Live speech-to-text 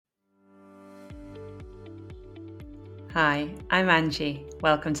Hi, I'm Angie.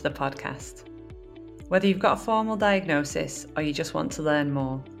 Welcome to the podcast. Whether you've got a formal diagnosis or you just want to learn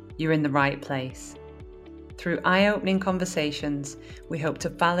more, you're in the right place. Through eye-opening conversations, we hope to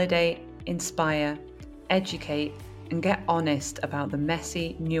validate, inspire, educate, and get honest about the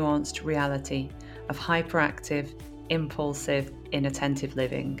messy, nuanced reality of hyperactive, impulsive, inattentive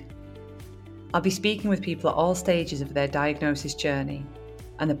living. I'll be speaking with people at all stages of their diagnosis journey,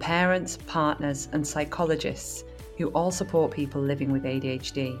 and the parents, partners, and psychologists who all support people living with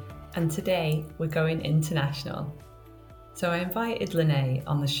ADHD. And today we're going international. So I invited Lene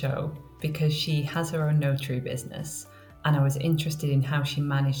on the show because she has her own notary business, and I was interested in how she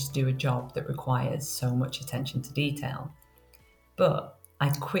managed to do a job that requires so much attention to detail. But I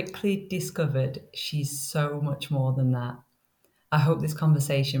quickly discovered she's so much more than that. I hope this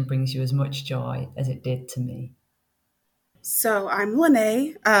conversation brings you as much joy as it did to me. So I'm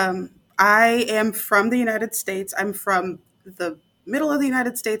Lene. I am from the United States. I'm from the middle of the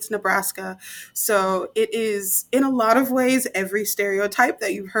United States, Nebraska. So it is, in a lot of ways, every stereotype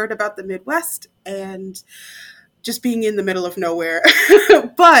that you've heard about the Midwest and just being in the middle of nowhere.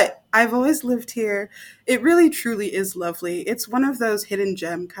 But I've always lived here. It really, truly is lovely. It's one of those hidden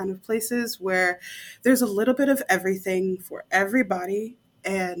gem kind of places where there's a little bit of everything for everybody.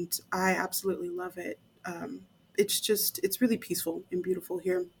 And I absolutely love it. It's really peaceful and beautiful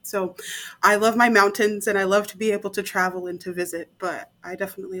here. So I love my mountains and I love to be able to travel and to visit, but I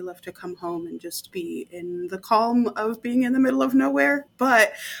definitely love to come home and just be in the calm of being in the middle of nowhere.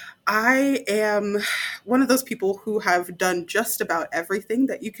 But I am one of those people who have done just about everything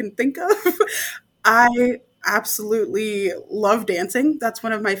that you can think of. I absolutely love dancing. That's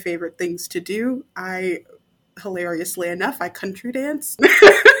one of my favorite things to do. Hilariously enough, I country dance.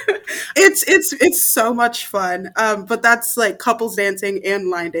 It's so much fun. But that's like couples dancing and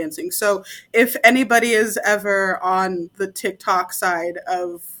line dancing. So if anybody is ever on the TikTok side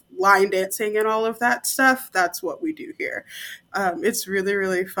of line dancing and all of that stuff, that's what we do here. It's really,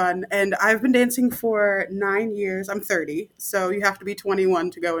 really fun. And I've been dancing for 9 years. I'm 30, so you have to be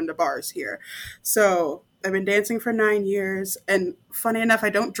 21 to go into bars here. So I've been dancing for 9 years. And funny enough, I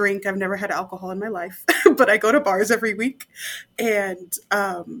don't drink. I've never had alcohol in my life, but I go to bars every week. And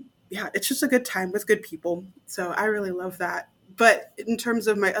yeah, it's just a good time with good people. So I really love that. But in terms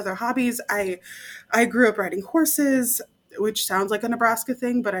of my other hobbies, I grew up riding horses, which sounds like a Nebraska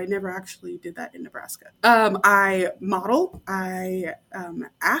thing, but I never actually did that in Nebraska. I model, I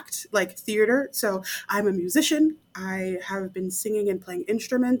act, like theater. So I'm a musician. I have been singing and playing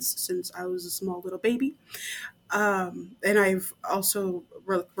instruments since I was a small little baby. And I've also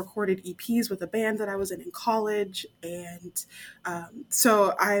recorded EPs with a band that I was in college. And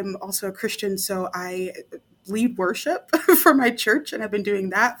so I'm also a Christian. So I lead worship for my church, and I've been doing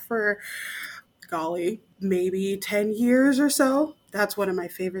that for, golly, maybe 10 years or so. That's one of my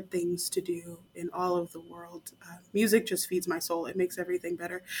favorite things to do in all of the world. Music just feeds my soul. It makes everything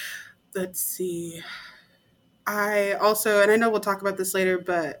better. Let's see. I also, and I know we'll talk about this later,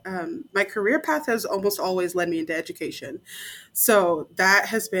 but my career path has almost always led me into education. So that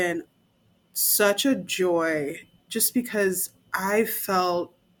has been such a joy just because I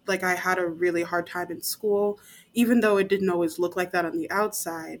felt like I had a really hard time in school, even though it didn't always look like that on the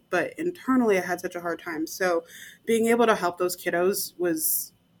outside. But internally, I had such a hard time. So being able to help those kiddos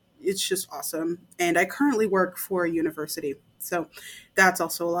it's just awesome. And I currently work for a university. So that's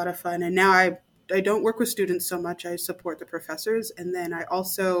also a lot of fun. And now I don't work with students so much. I support the professors. And then I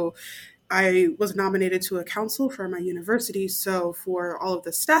was nominated to a council for my university. So for all of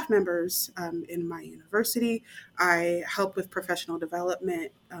the staff members in my university, I help with professional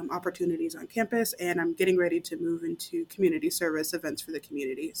development opportunities on campus, and I'm getting ready to move into community service events for the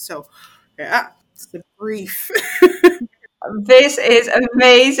community. So yeah, it's the brief. This is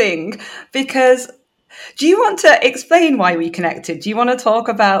amazing because do you want to explain why we connected? Do you want to talk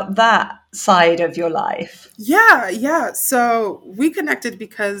about that side of your life? Yeah. So we connected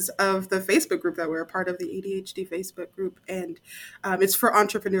because of the Facebook group that we're a part of, the ADHD Facebook group. And it's for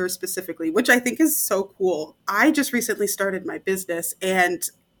entrepreneurs specifically, which I think is so cool. I just recently started my business, and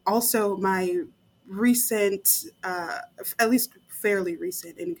also my recent, at least fairly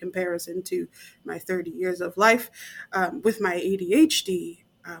recent in comparison to my 30 years of life with my ADHD.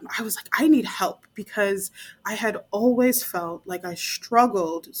 I was like, I need help because I had always felt like I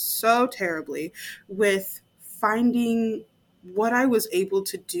struggled so terribly with finding what I was able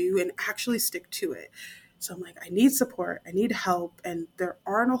to do and actually stick to it. So I'm like, I need support, I need help, and there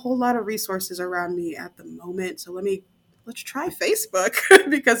aren't a whole lot of resources around me at the moment. So let's try Facebook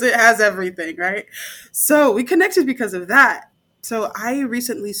because it has everything, right? So we connected because of that. So I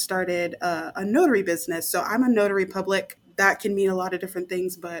recently started a notary business. So I'm a notary public. That can mean a lot of different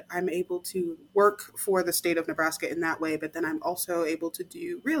things, but I'm able to work for the state of Nebraska in that way. But then I'm also able to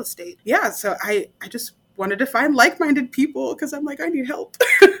do real estate. Yeah. So I just wanted to find like minded people because I'm like, I need help.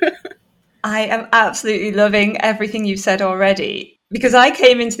 I am absolutely loving everything you've said already because I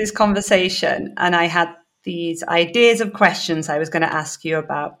came into this conversation and I had these ideas of questions I was going to ask you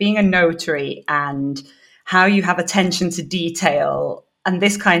about being a notary and how you have attention to detail and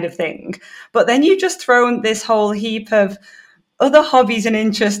this kind of thing. But then you just thrown this whole heap of other hobbies and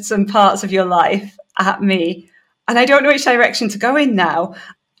interests and parts of your life at me. And I don't know which direction to go in now.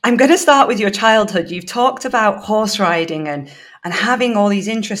 I'm going to start with your childhood. You've talked about horse riding and having all these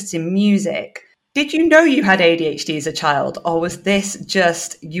interests in music. Did you know you had ADHD as a child, or was this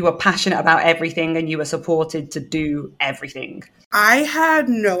just you were passionate about everything and you were supported to do everything? I had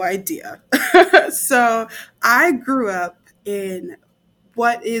no idea. So I grew up in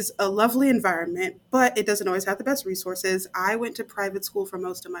what is a lovely environment, but it doesn't always have the best resources. I went to private school for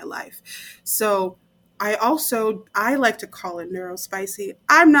most of my life. So I like to call it neurospicy.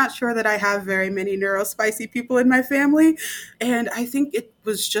 I'm not sure that I have very many neurospicy people in my family. And I think it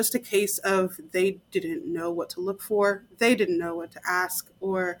was just a case of they didn't know what to look for. They didn't know what to ask,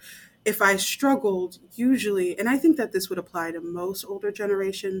 or if I struggled, usually, and I think that this would apply to most older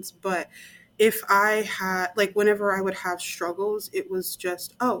generations, but if I had, like, whenever I would have struggles, it was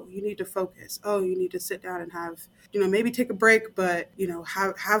just, oh, you need to focus. Oh, you need to sit down and have, maybe take a break, but,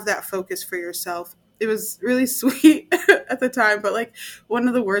 have that focus for yourself. It was really sweet at the time, but like one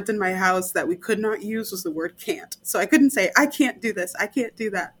of the words in my house that we could not use was the word can't. So I couldn't say, I can't do this. I can't do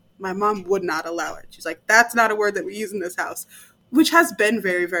that. My mom would not allow it. She's like, that's not a word that we use in this house, which has been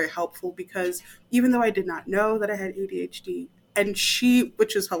very, very helpful because even though I did not know that I had ADHD, and she,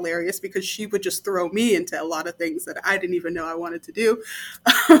 which is hilarious because she would just throw me into a lot of things that I didn't even know I wanted to do.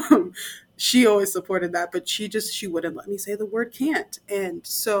 Um, she always supported that, but she wouldn't let me say the word can't. And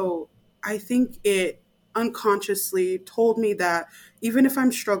so I think it unconsciously told me that even if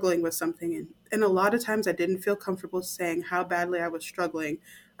I'm struggling with something, and a lot of times I didn't feel comfortable saying how badly I was struggling,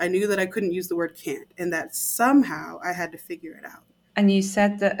 I knew that I couldn't use the word can't and that somehow I had to figure it out. And you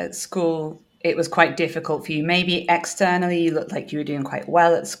said that at school it was quite difficult for you. Maybe externally you looked like you were doing quite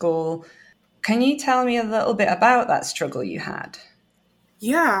well at school. Can you tell me a little bit about that struggle you had?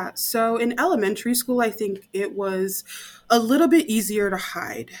 Yeah, so in elementary school, I think it was a little bit easier to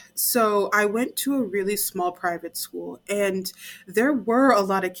hide. So I went to a really small private school, and there were a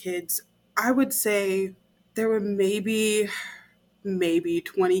lot of kids. I would say there were maybe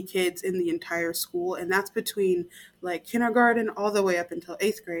 20 kids in the entire school, and that's between like kindergarten all the way up until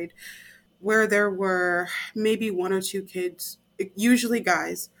 8th grade, where there were maybe one or two kids, usually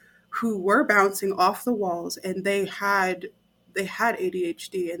guys, who were bouncing off the walls, and they had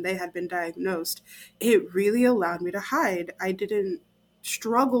ADHD and they had been diagnosed. It really allowed me to hide. I didn't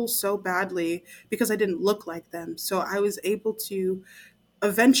struggle so badly because I didn't look like them. So I was able to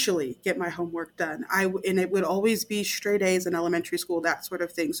eventually get my homework done. And it would always be straight A's in elementary school, that sort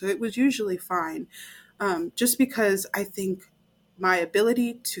of thing. So it was usually fine. Just because I think my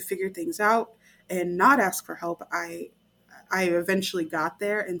ability to figure things out and not ask for help, I eventually got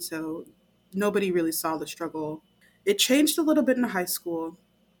there, and so nobody really saw the struggle. It changed a little bit in high school.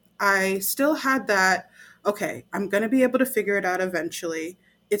 I still had that, okay, I'm going to be able to figure it out eventually.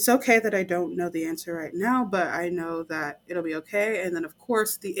 It's okay that I don't know the answer right now, but I know that it'll be okay. And then, of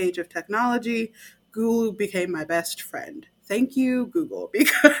course, the age of technology, Google became my best friend. Thank you, Google,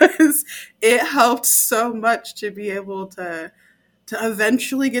 because it helped so much to be able to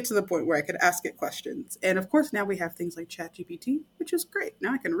eventually get to the point where I could ask it questions. And of course, now we have things like ChatGPT, which is great.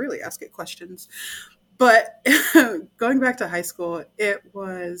 Now I can really ask it questions. But going back to high school, it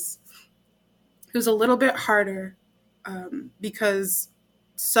was a little bit harder because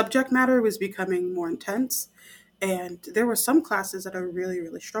subject matter was becoming more intense, and there were some classes that I really,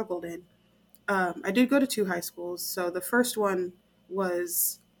 really struggled in. I did go to two high schools. So the first one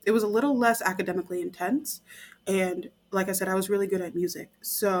was a little less academically intense, and like I said, I was really good at music.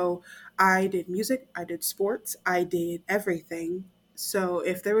 So I did music, I did sports, I did everything. So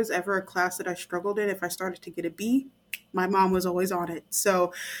if there was ever a class that I struggled in, if I started to get a B, my mom was always on it.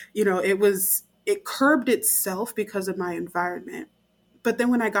 So, it curbed itself because of my environment. But then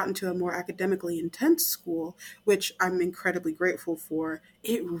when I got into a more academically intense school, which I'm incredibly grateful for,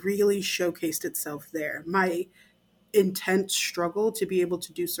 it really showcased itself there. My intense struggle to be able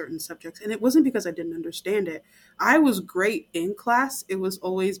to do certain subjects. And it wasn't because I didn't understand it. I was great in class. It was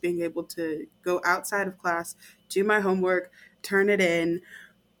always being able to go outside of class, do my homework, turn it in.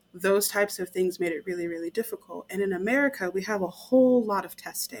 those types of things made it really, really difficult. And in America, we have a whole lot of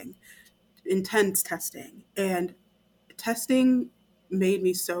testing, intense testing. And testing made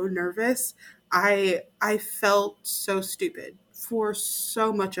me so nervous. I felt so stupid for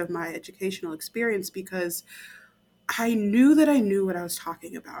so much of my educational experience because I knew that I knew what I was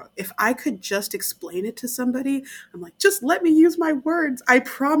talking about. If I could just explain it to somebody, I'm like, just let me use my words. I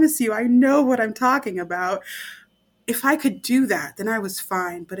promise you, I know what I'm talking about. If I could do that, then I was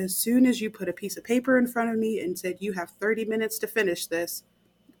fine. But as soon as you put a piece of paper in front of me and said, you have 30 minutes to finish this,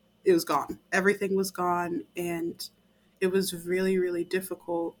 it was gone. Everything was gone. And it was really, really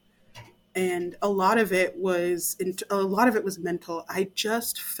difficult. And a lot of it was mental. I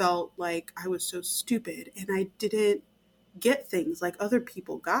just felt like I was so stupid and I didn't get things like other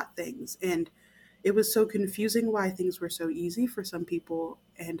people got things. And it was so confusing why things were so easy for some people.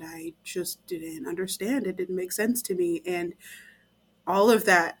 And I just didn't understand. It didn't make sense to me. And all of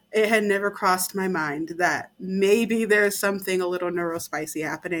that, it had never crossed my mind that maybe there's something a little neurospicy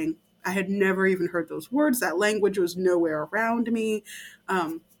happening. I had never even heard those words. That language was nowhere around me.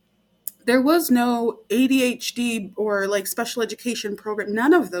 Um, there was no ADHD or like special education program.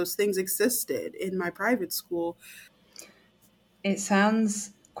 None of those things existed in my private school. It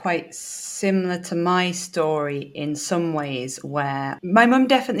sounds quite similar to my story in some ways, where my mum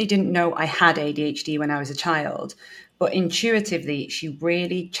definitely didn't know I had ADHD when I was a child, but intuitively, she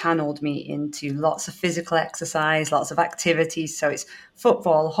really channeled me into lots of physical exercise, lots of activities. So it's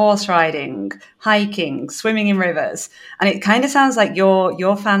football, horse riding, hiking, swimming in rivers. And it kind of sounds like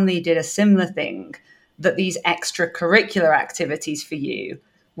your family did a similar thing, that these extracurricular activities for you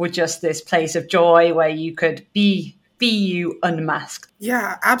were just this place of joy where you could be you unmasked.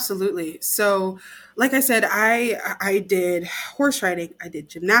 Yeah, absolutely. So, like I said, I did horse riding, I did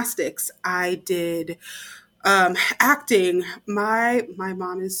gymnastics, I did acting. My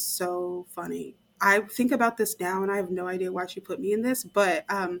mom is so funny. I think about this now, and I have no idea why she put me in this, but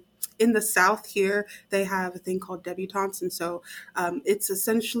in the South here, they have a thing called debutantes, and so it's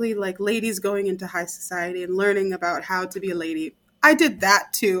essentially like ladies going into high society and learning about how to be a lady. I did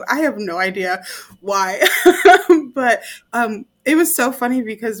that too. I have no idea why, but it was so funny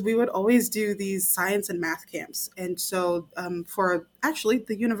because we would always do these science and math camps. And so, for actually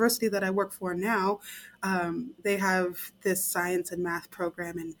the university that I work for now, they have this science and math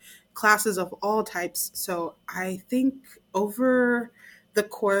program and classes of all types. So I think over the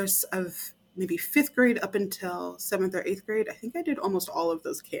course of maybe fifth grade up until seventh or eighth grade, I think I did almost all of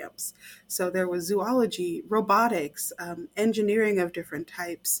those camps. So there was zoology, robotics, engineering of different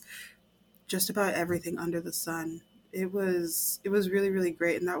types, just about everything under the sun. It was really, really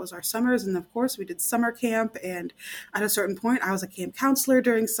great. And that was our summers. And of course we did summer camp, and at a certain point I was a camp counselor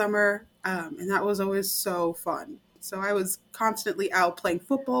during summer, and that was always so fun. So I was constantly out playing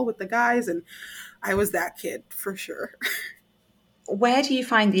football with the guys, and I was that kid for sure. Where do you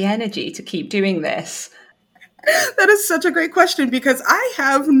find the energy to keep doing this? That is such a great question because I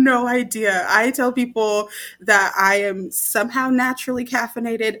have no idea. I tell people that I am somehow naturally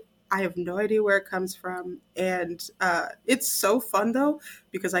caffeinated. I have no idea where it comes from. And it's so fun though,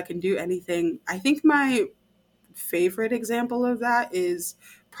 because I can do anything. I think my favorite example of that is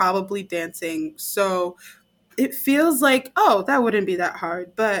probably dancing. So it feels like, oh, that wouldn't be that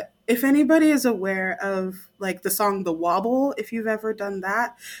hard. But if anybody is aware of like the song The Wobble, if you've ever done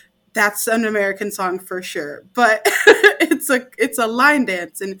that, that's an American song for sure. But it's a line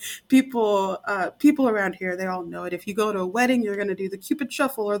dance, and people around here, they all know it. If you go to a wedding, you're gonna do the Cupid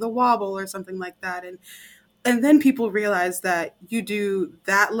shuffle or the wobble or something like that, and then people realize that you do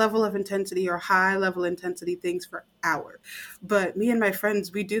that level of intensity or high level intensity things for hours. But me and my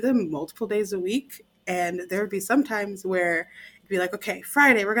friends, we do them multiple days a week. And there would be some times where it'd be like, okay,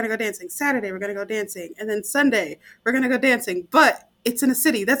 Friday, we're going to go dancing. Saturday, we're going to go dancing. And then Sunday, we're going to go dancing. But it's in a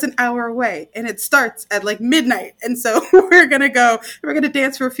city that's an hour away and it starts at like midnight. And so we're going to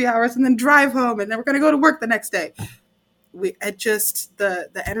dance for a few hours and then drive home. And then we're going to go to work the next day.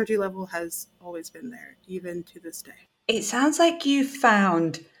 The energy level has always been there, even to this day. It sounds like you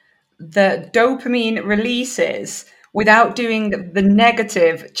found the dopamine releases without doing the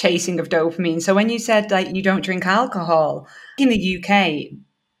negative chasing of dopamine. So when you said like you don't drink alcohol, in the UK,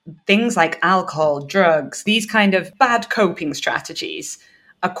 things like alcohol, drugs, these kind of bad coping strategies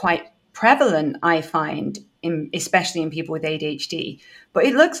are quite prevalent, I find, especially in people with ADHD. But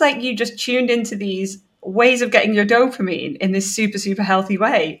it looks like you just tuned into these ways of getting your dopamine in this super, super healthy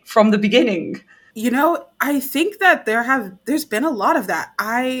way from the beginning. I think that there's been a lot of that.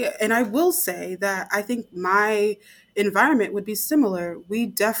 I will say that I think my environment would be similar. We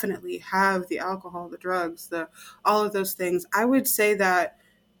definitely have the alcohol, the drugs, the all of those things. I would say that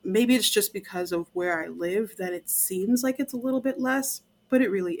maybe it's just because of where I live that it seems like it's a little bit less, but it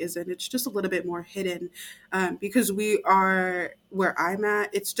really isn't. It's just a little bit more hidden, because we are where I'm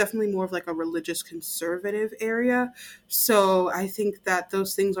at. It's definitely more of like a religious conservative area. So I think that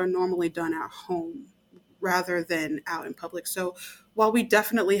those things are normally done at home rather than out in public. So while we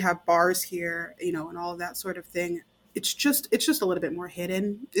definitely have bars here, and all of that sort of thing, it's just a little bit more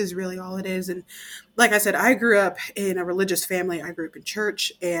hidden is really all it is. And like I said, I grew up in a religious family. I grew up in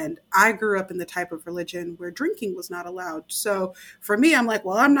church, and I grew up in the type of religion where drinking was not allowed. So for me, I'm like,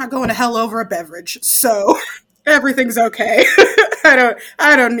 well, I'm not going to hell over a beverage. So everything's okay. I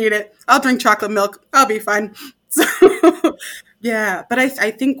don't need it. I'll drink chocolate milk. I'll be fine. So yeah, but I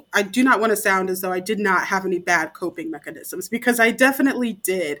think I do not want to sound as though I did not have any bad coping mechanisms, because I definitely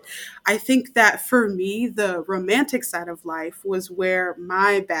did. I think that for me, the romantic side of life was where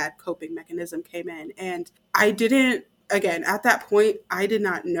my bad coping mechanism came in. And I didn't, again, at that point, I did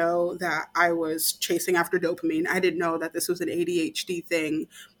not know that I was chasing after dopamine. I didn't know that this was an ADHD thing.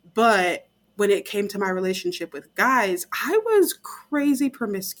 But when it came to my relationship with guys, I was crazy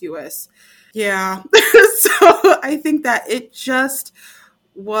promiscuous. Yeah. So I think that it just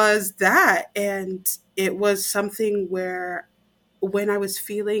was that. And it was something where when I was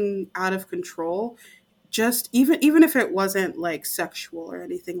feeling out of control, just even if it wasn't like sexual or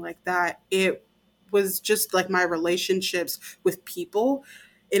anything like that, it was just like my relationships with people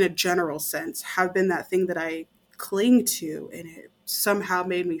in a general sense have been that thing that I cling to, and it somehow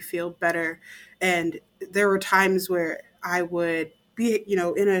made me feel better. And there were times where I would be, in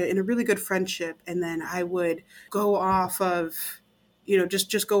a really good friendship, and then I would go off of,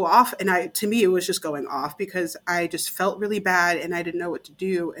 just go off. And to me, it was just going off because I just felt really bad and I didn't know what to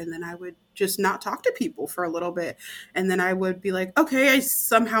do. And then I would just not talk to people for a little bit. And then I would be like, okay, I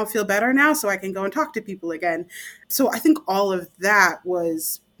somehow feel better now, so I can go and talk to people again. So I think all of that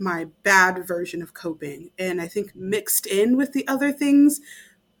was my bad version of coping. And I think mixed in with the other things,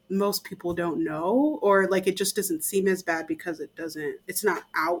 most people don't know, or like it just doesn't seem as bad because it's not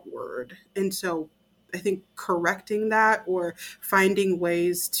outward. And so I think correcting that or finding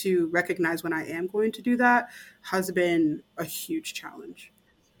ways to recognize when I am going to do that has been a huge challenge.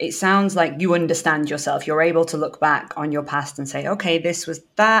 It sounds like you understand yourself. You're able to look back on your past and say, okay, this was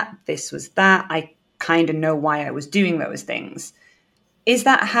that, this was that. I kind of know why I was doing those things. Is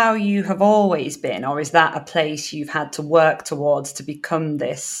that how you have always been, or is that a place you've had to work towards to become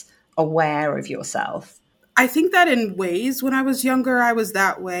this aware of yourself? I think that in ways when I was younger, I was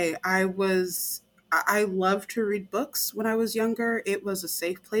that way. I loved to read books when I was younger. It was a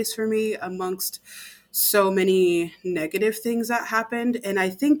safe place for me amongst so many negative things that happened. And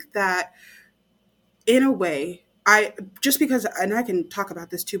I think that in a way, I just because, and I can talk about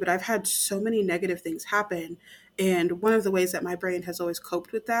this too, but I've had so many negative things happen. And one of the ways that my brain has always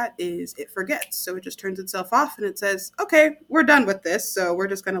coped with that is it forgets. So it just turns itself off and it says, okay, we're done with this. So we're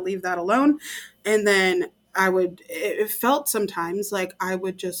just going to leave that alone. And then it felt sometimes like I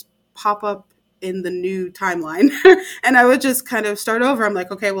would just pop up in the new timeline and I would just kind of start over. I'm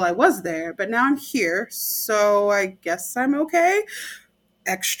like, okay, well, I was there, but now I'm here. So I guess I'm okay.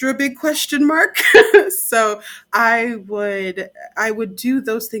 Extra big question mark. So I would do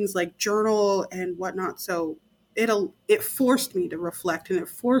those things like journal and whatnot. So it forced me to reflect and it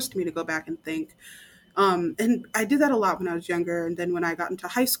forced me to go back and think. And I did that a lot when I was younger. And then when I got into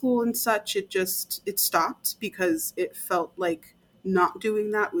high school and such, it stopped because it felt like not doing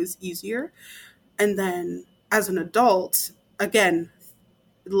that was easier. And then as an adult, again,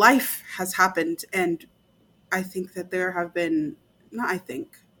 life has happened, and I think that there have been, not I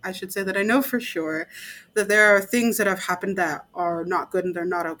think, I should say that I know for sure that there are things that have happened that are not good and they're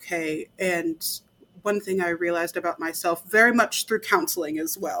not okay. And one thing I realized about myself very much through counseling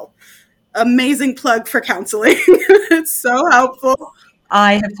as well. Amazing plug for counseling. It's so helpful.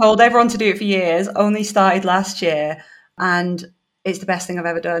 I have told everyone to do it for years, only started last year, and it's the best thing I've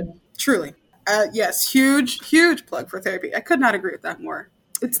ever done. Truly. Yes, huge, huge plug for therapy. I could not agree with that more.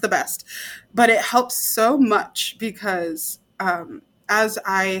 It's the best. But it helps so much because as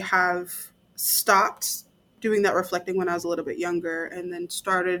I have stopped doing that reflecting when I was a little bit younger and then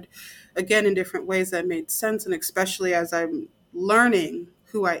started again in different ways that made sense, and especially as I'm learning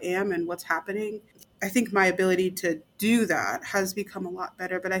who I am and what's happening, I think my ability to do that has become a lot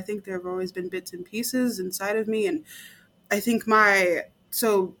better. But I think there have always been bits and pieces inside of me. And I think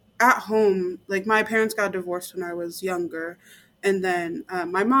so at home, like my parents got divorced when I was younger. And then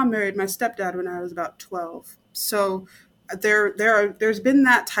my mom married my stepdad when I was about 12. So there's been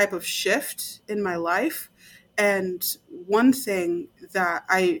that type of shift in my life. And one thing that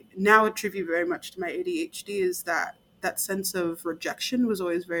I now attribute very much to my ADHD is that that sense of rejection was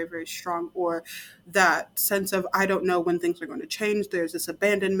always very, very strong, or that sense of I don't know when things are going to change. There's this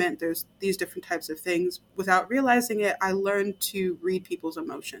abandonment, there's these different types of things. Without realizing it, I learned to read people's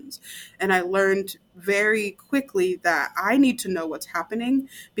emotions. And I learned very quickly that I need to know what's happening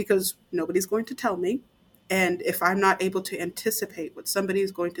because nobody's going to tell me. And if I'm not able to anticipate what somebody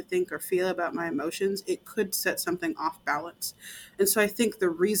is going to think or feel about my emotions, it could set something off balance. And so I think the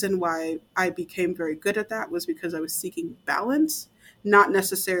reason why I became very good at that was because I was seeking balance, not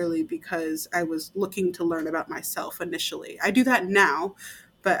necessarily because I was looking to learn about myself initially. I do that now,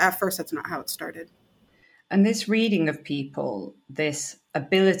 but at first that's not how it started. And this reading of people, this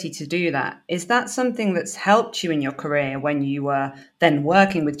ability to do that, is that something that's helped you in your career when you were then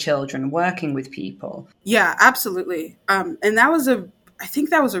working with children, working with people? Yeah, absolutely. And that was I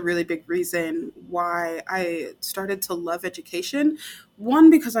think that was a really big reason why I started to love education. One,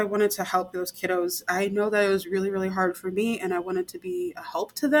 because I wanted to help those kiddos. I know that it was really, really hard for me, and I wanted to be a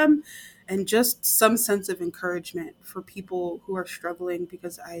help to them and just some sense of encouragement for people who are struggling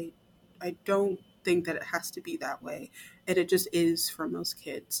because I don't think that it has to be that way. And it just is for most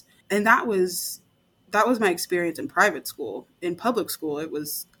kids. And that was my experience in private school. In public school, it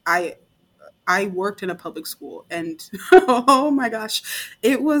was I worked in a public school and oh my gosh,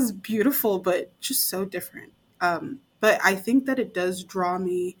 it was beautiful, but just so different. But I think that it does draw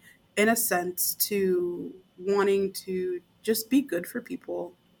me, in a sense, to wanting to just be good for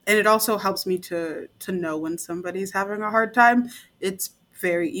people. And it also helps me to know when somebody's having a hard time. It's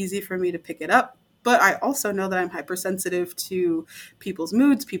very easy for me to pick it up. But I also know that I'm hypersensitive to people's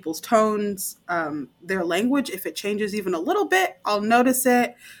moods, people's tones, their language. If it changes even a little bit, I'll notice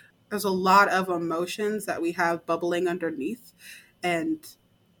it. There's a lot of emotions that we have bubbling underneath. And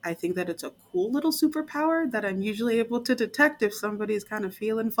I think that it's a cool little superpower that I'm usually able to detect if somebody's kind of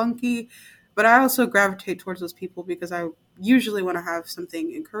feeling funky. But I also gravitate towards those people because I usually want to have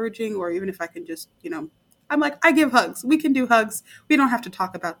something encouraging, or even if I can just, I'm like, I give hugs. We can do hugs. We don't have to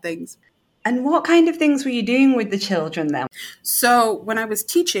talk about things. And what kind of things were you doing with the children then? So when I was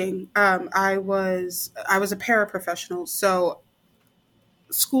teaching, I was a paraprofessional. So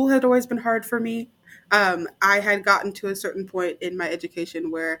school had always been hard for me. I had gotten to a certain point in my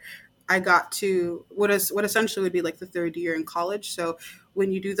education where I got to what essentially would be like the third year in college. So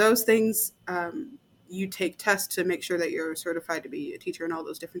when you do those things, you take tests to make sure that you're certified to be a teacher and all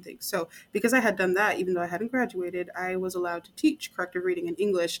those different things. So because I had done that, even though I hadn't graduated, I was allowed to teach corrective reading and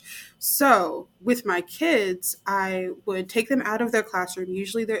English. So with my kids, I would take them out of their classroom,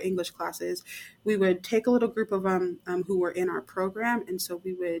 usually their English classes. We would take a little group of them who were in our program. And so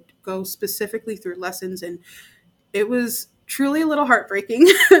we would go specifically through lessons. And it was truly a little heartbreaking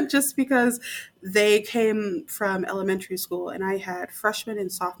just because they came from elementary school and I had freshmen and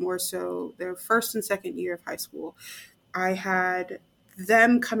sophomores, so their first and second year of high school. I had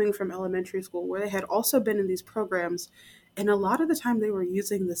them coming from elementary school where they had also been in these programs. And a lot of the time they were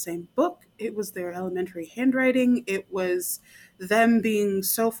using the same book. It was their elementary handwriting. It was them being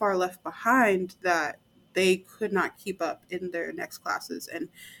so far left behind that they could not keep up in their next classes. And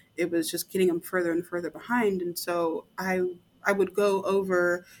it was just getting them further and further behind. And so I would go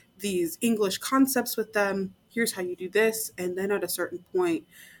over these English concepts with them. Here's how you do this. And then at a certain point,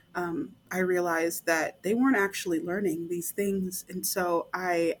 I realized that they weren't actually learning these things. And so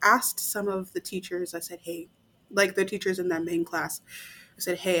I asked some of the teachers, I said, hey, like the teachers in that main class, I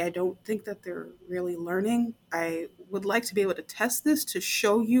said, hey, I don't think that they're really learning. I would like to be able to test this to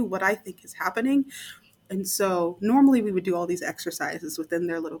show you what I think is happening. And so normally we would do all these exercises within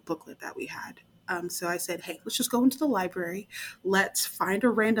their little booklet that we had. So I said, hey, let's just go into the library. Let's find a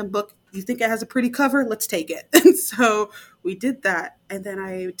random book. You think it has a pretty cover? Let's take it. And so we did that. And then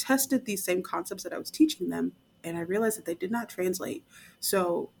I tested these same concepts that I was teaching them. And I realized that they did not translate.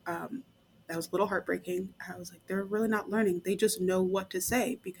 So that was a little heartbreaking. I was like, they're really not learning. They just know what to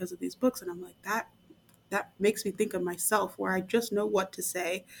say because of these books. And I'm like, that makes me think of myself where I just know what to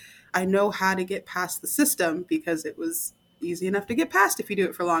say. I know how to get past the system because it was easy enough to get past if you do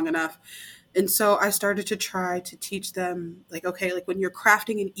it for long enough. And so I started to try to teach them, like, okay, like when you're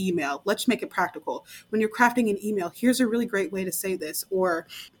crafting an email, let's make it practical. When you're crafting an email, here's a really great way to say this. Or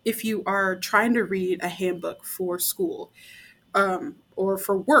if you are trying to read a handbook for school, or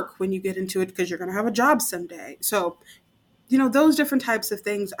for work when you get into it because you're going to have a job someday. So those different types of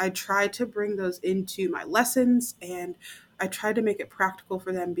things, I try to bring those into my lessons and I try to make it practical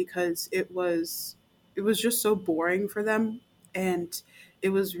for them because it was just so boring for them, and it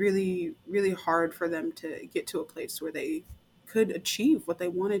was really, really hard for them to get to a place where they could achieve what they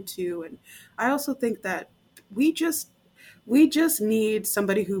wanted to. And I also think that we just we just need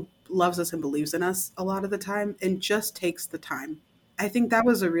somebody who loves us and believes in us a lot of the time and just takes the time. I think that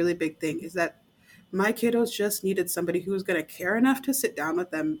was a really big thing, is that my kiddos just needed somebody who was going to care enough to sit down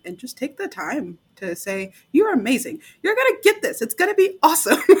with them and just take the time to say, "You're amazing. You're going to get this. It's going to be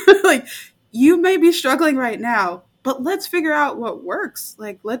awesome." Like, you may be struggling right now, but let's figure out what works.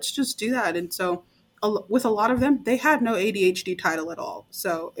 Like, let's just do that. And so, with a lot of them, they had no ADHD title at all.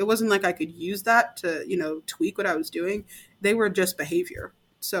 So it wasn't like I could use that to, tweak what I was doing. They were just behavior.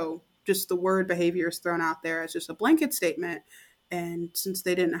 So just the word behavior is thrown out there as just a blanket statement. And since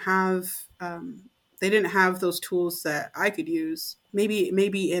they didn't have those tools that I could use.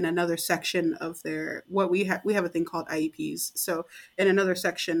 Maybe in another section of their, what we have a thing called IEPs. So in another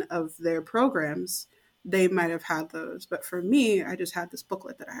section of their programs, they might have had those. But for me, I just had this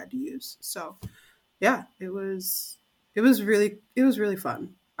booklet that I had to use. So yeah, it was really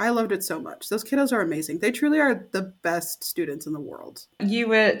fun. I loved it so much. Those kiddos are amazing. They truly are the best students in the world. You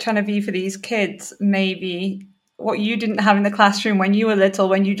were trying to be for these kids maybe what you didn't have in the classroom when you were little,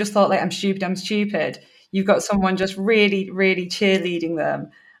 when you just thought, like, I'm stupid, I'm stupid. You've got someone just really, really cheerleading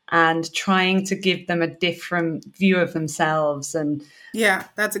them and trying to give them a different view of themselves. And Yeah,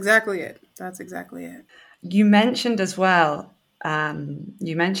 that's exactly it. That's exactly it. you mentioned as well,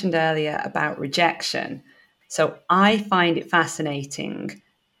 you mentioned earlier about rejection. So I find it fascinating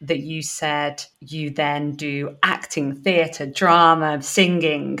that you said you then do acting, theatre, drama,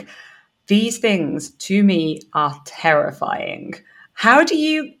 singing. These things to me are terrifying. How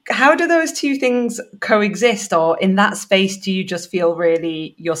do those two things coexist, or in that space do you just feel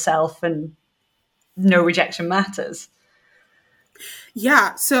really yourself and no rejection matters?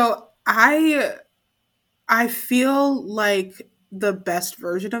 Yeah, so I feel like the best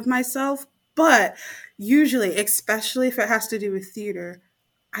version of myself, but usually, especially if it has to do with theater,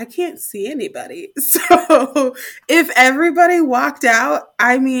 I can't see anybody. So if everybody walked out,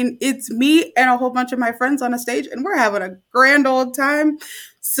 I mean, it's me and a whole bunch of my friends on a stage, and we're having a grand old time.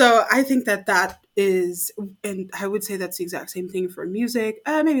 So I think that is, and I would say that's the exact same thing for music,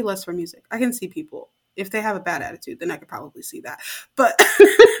 maybe less for music. I can see people. If they have a bad attitude, then I could probably see that. But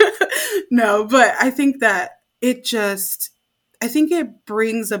no, but I think that I think it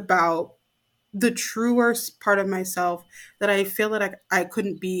brings about the truer part of myself that I feel that I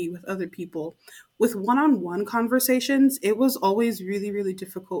couldn't be with other people. With one on one conversations, it was always really, really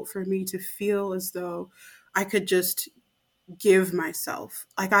difficult for me to feel as though I could just give myself.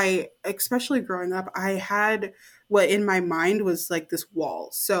 Like, especially growing up, I had what in my mind was like this wall.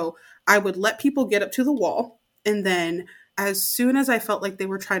 So I would let people get up to the wall. And then as soon as I felt like they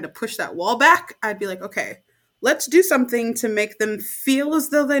were trying to push that wall back, I'd be like, okay, let's do something to make them feel as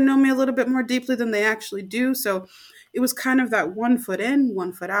though they know me a little bit more deeply than they actually do. So it was kind of that one foot in,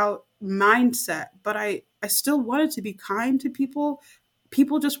 one foot out mindset. But I still wanted to be kind to people.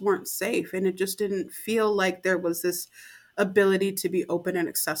 People just weren't safe. And it just didn't feel like there was this ability to be open and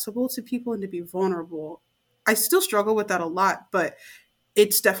accessible to people and to be vulnerable. I still struggle with that a lot, but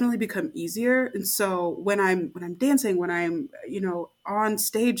it's definitely become easier. And so when I'm dancing, when I'm, on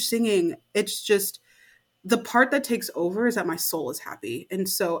stage singing, it's just the part that takes over is that my soul is happy. And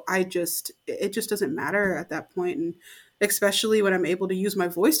so it just doesn't matter at that point. And especially when I'm able to use my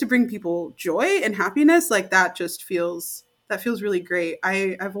voice to bring people joy and happiness, like that feels really great.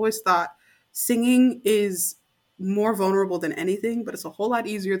 I've always thought singing is more vulnerable than anything, but it's a whole lot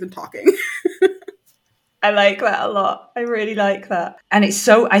easier than talking. I like that a lot. I really like that. And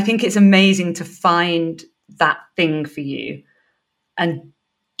I think it's amazing to find that thing for you and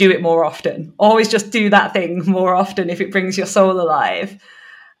do it more often. Always just do that thing more often if it brings your soul alive.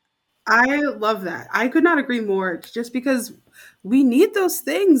 I love that. I could not agree more, just because we need those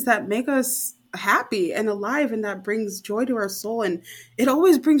things that make us happy and alive and that brings joy to our soul, and it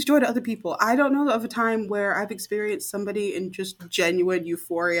always brings joy to other people. I don't know of a time where I've experienced somebody in just genuine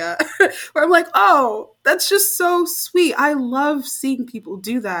euphoria where I'm like, "Oh, that's just so sweet." I love seeing people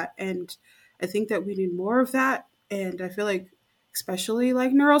do that, and I think that we need more of that. And I feel like, especially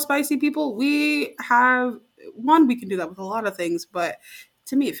like neurospicy people, we can do that with a lot of things, but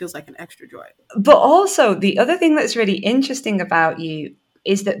to me, it feels like an extra joy. But also, the other thing that's really interesting about you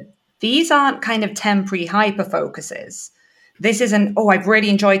is that these aren't kind of temporary hyper focuses. This isn't, oh, I've really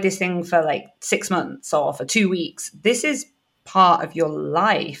enjoyed this thing for like 6 months or for 2 weeks. This is part of your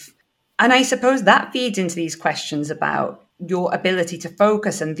life. And I suppose that feeds into these questions about your ability to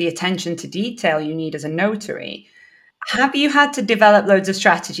focus and the attention to detail you need as a notary. Have you had to develop loads of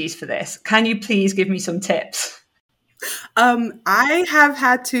strategies for this? Can you please give me some tips? I have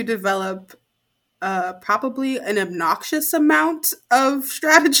had to develop probably an obnoxious amount of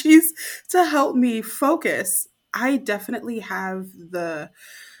strategies to help me focus. I definitely have the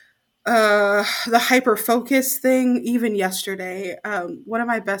hyper focus thing. Even yesterday, one of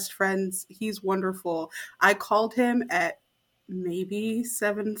my best friends, he's wonderful, I called him at maybe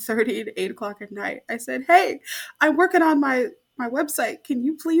 7:30 to 8 o'clock at night. I said, hey, I'm working on my website, can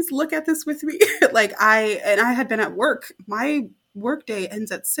you please look at this with me? Like, I had been at work. My work day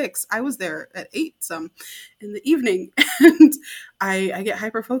ends at 6. I was there at 8 some in the evening. And I get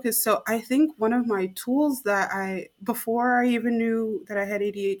hyper focused. So I think one of my tools that I, before I even knew that I had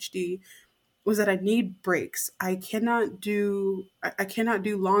ADHD, was that I need breaks. I cannot do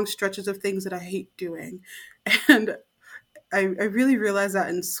long stretches of things that I hate doing. And I really realized that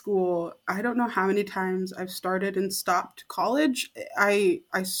in school. I don't know how many times I've started and stopped college.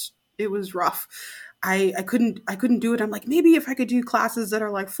 It was rough. I couldn't do it. I'm like, maybe if I could do classes that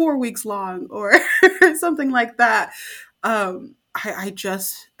are like 4 weeks long or something like that. I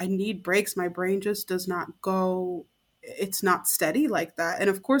need breaks. My brain just does not go. It's not steady like that. And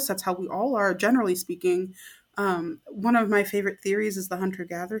of course, that's how we all are, generally speaking. One of my favorite theories is the hunter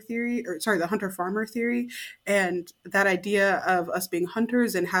gatherer theory, or sorry, the hunter farmer theory, and that idea of us being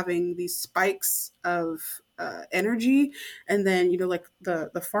hunters and having these spikes of energy, and then like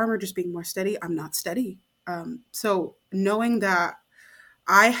the farmer just being more steady. I'm not steady. So knowing that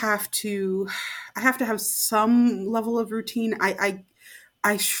I have to I have to have some level of routine.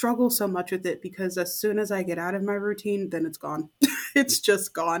 I struggle so much with it because as soon as I get out of my routine, then it's gone. It's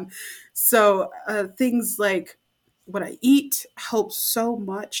just gone. So things like what I eat helps so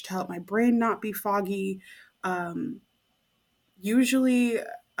much to help my brain not be foggy. Um, usually,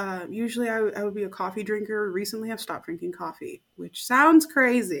 usually I would be a coffee drinker. Recently, I've stopped drinking coffee, which sounds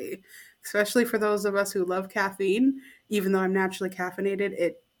crazy, especially for those of us who love caffeine. Even though I'm naturally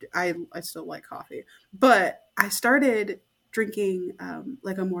caffeinated, I still like coffee. But I started drinking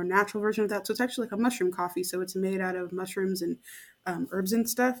like a more natural version of that. So it's actually like a mushroom coffee. So it's made out of mushrooms and herbs and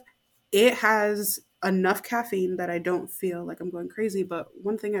stuff. It has enough caffeine that I don't feel like I'm going crazy. But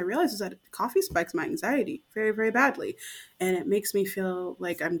one thing I realized is that coffee spikes my anxiety very, very badly. And it makes me feel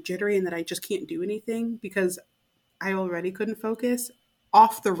like I'm jittery and that I just can't do anything because I already couldn't focus.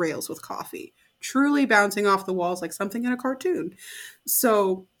 Off the rails with coffee, truly bouncing off the walls like something in a cartoon.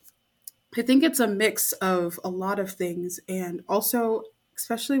 So I think it's a mix of a lot of things, and also,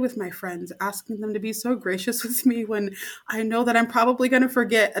 especially with my friends, asking them to be so gracious with me when I know that I'm probably going to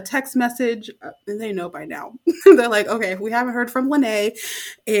forget a text message. And they know by now. They're like, okay, if we haven't heard from Lene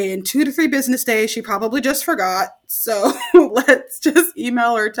in 2 to 3 business days, she probably just forgot. So let's just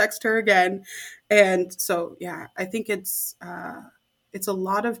email or text her again. And so, yeah, I think it's a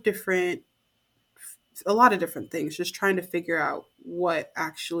lot of different things, just trying to figure out what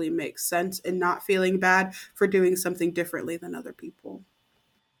actually makes sense and not feeling bad for doing something differently than other people.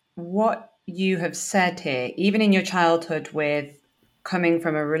 What you have said here, even in your childhood with coming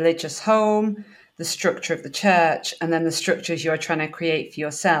from a religious home, the structure of the church, and then the structures you're trying to create for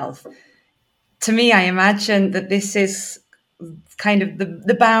yourself, to me, I imagine that this is kind of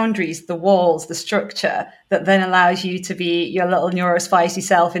the boundaries, the walls, the structure that then allows you to be your little neurospicy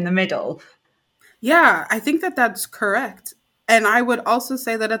self in the middle. Yeah, I think that that's correct. And I would also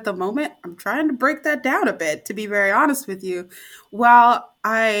say that at the moment, I'm trying to break that down a bit, to be very honest with you. While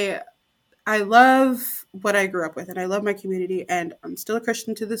I love what I grew up with and I love my community and I'm still a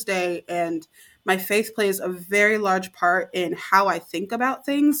Christian to this day, and my faith plays a very large part in how I think about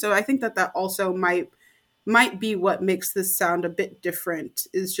things. So I think that that also might be what makes this sound a bit different,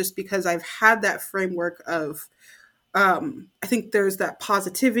 is just because I've had that framework of I think there's that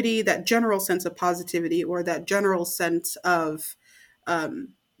positivity, that general sense of positivity, or that general sense of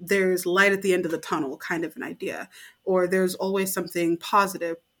there's light at the end of the tunnel kind of an idea, or there's always something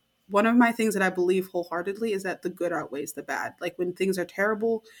positive. One of my things that I believe wholeheartedly is that the good outweighs the bad. Like when things are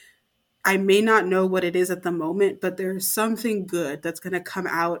terrible, I may not know what it is at the moment, but there's something good that's going to come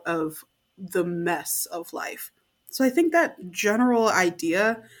out of the mess of life. So I think that general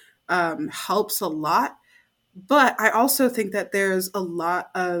idea helps a lot, but I also think that there's a lot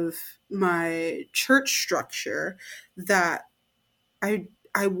of my church structure that I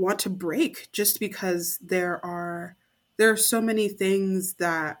want to break, just because there are so many things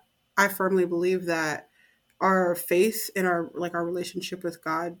that I firmly believe that our faith and our relationship with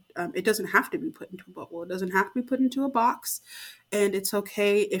God, it doesn't have to be put into a bubble. It doesn't have to be put into a box, and it's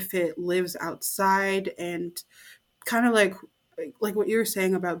okay if it lives outside. And kind of like what you were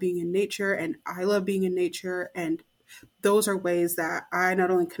saying about being in nature, and I love being in nature, and those are ways that I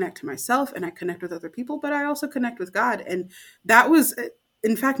not only connect to myself and I connect with other people, but I also connect with God. And that was,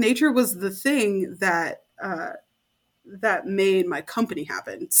 in fact, nature was the thing that made my company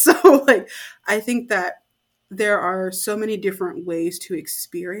happen. So like, I think that there are so many different ways to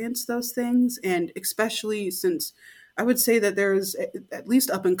experience those things. And especially since I would say that there's, at least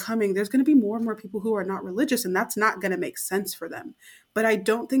up and coming, there's going to be more and more people who are not religious, and that's not going to make sense for them. But I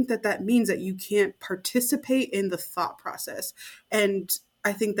don't think that that means that you can't participate in the thought process. And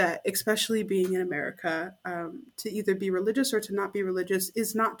I think that, especially being in America, to either be religious or to not be religious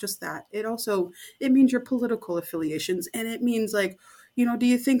is not just that. It means your political affiliations, and it means like, do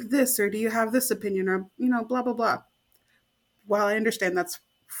you think this, or do you have this opinion, or blah blah blah. While I understand that's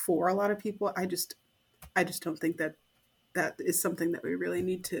for a lot of people, I just don't think that that is something that we really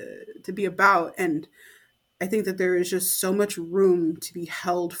need to be about. And I think that there is just so much room to be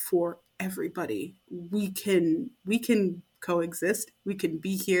held for everybody. We can coexist. We can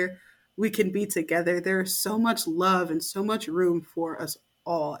be here. We can be together. There's so much love and so much room for us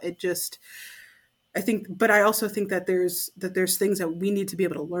all. I think, but I also think that there's things that we need to be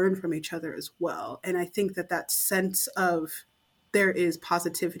able to learn from each other as well. And I think that that sense of there is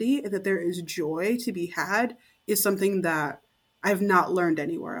positivity and that there is joy to be had is something that I've not learned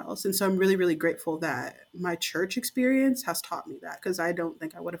anywhere else. And so I'm really, really grateful that my church experience has taught me that, because I don't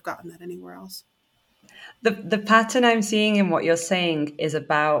think I would have gotten that anywhere else. The pattern I'm seeing in what you're saying is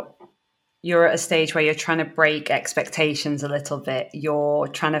about you're at a stage where you're trying to break expectations a little bit. You're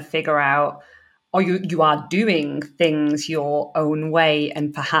trying to figure out, or you are doing things your own way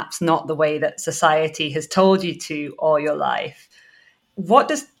and perhaps not the way that society has told you to all your life. What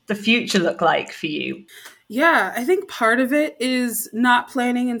does the future look like for you? Yeah, I think part of it is not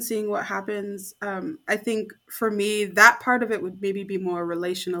planning and seeing what happens. I think for me, that part of it would maybe be more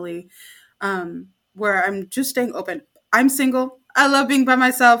relationally, where I'm just staying open. I'm single. I love being by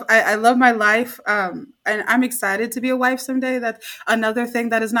myself. I love my life. And I'm excited to be a wife someday. That's another thing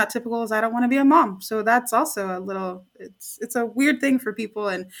that is not typical is I don't want to be a mom. So that's also a little, it's a weird thing for people.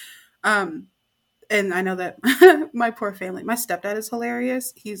 Um, and I know that my poor family, my stepdad is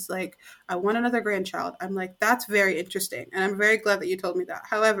hilarious. He's like, I want another grandchild. I'm like, that's very interesting. And I'm very glad that you told me that.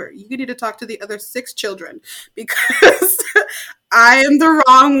 However, you need to talk to the other 6 children because I am the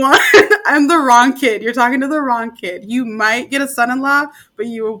wrong one. I'm the wrong kid. You're talking to the wrong kid. You might get a son in law, but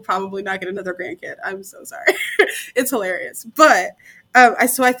you will probably not get another grandkid. I'm so sorry. It's hilarious. But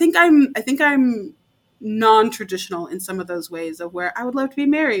so I think I'm non-traditional in some of those ways of where I would love to be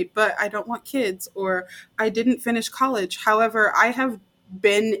married, but I don't want kids, or I didn't finish college. However, I have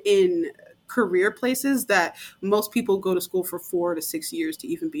been in career places that most people go to school for 4 to 6 years to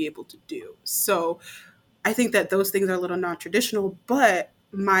even be able to do. So I think that those things are a little non-traditional, but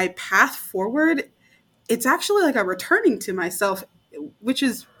my path forward, it's actually like a returning to myself, which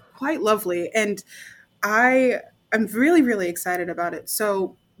is quite lovely. And I'm really, really excited about it.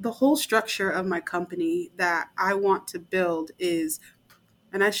 So the whole structure of my company that I want to build is,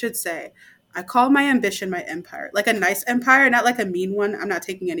 and I should say, I call my ambition my empire, like a nice empire, not like a mean one. I'm not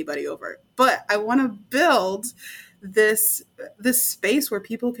taking anybody over, but I want to build this this space where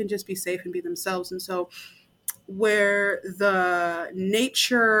people can just be safe and be themselves. And so where the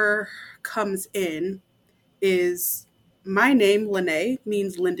nature comes in is my name, Lene,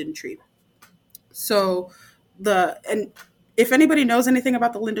 means linden tree. So and if anybody knows anything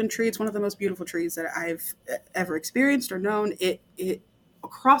about the linden tree, it's one of the most beautiful trees that I've ever experienced or known. It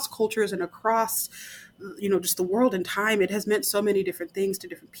across cultures and across just the world and time, it has meant so many different things to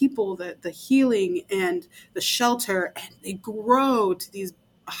different people. The healing and the shelter, and they grow to these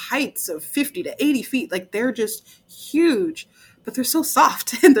heights of 50 to 80 feet. Like they're just huge, but they're so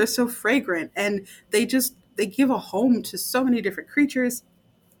soft and they're so fragrant, and they give a home to so many different creatures.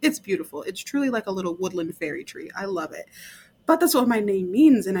 It's beautiful. It's truly like a little woodland fairy tree. I love it. But that's what my name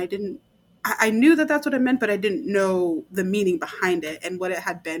means. And I knew that that's what it meant, but I didn't know the meaning behind it and what it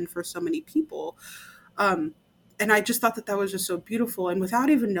had been for so many people. Um, and I just thought that that was just so beautiful. And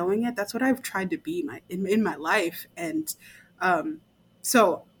without even knowing it, that's what I've tried to be in my life. And um,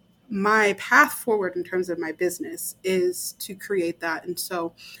 so my path forward in terms of my business is to create that. And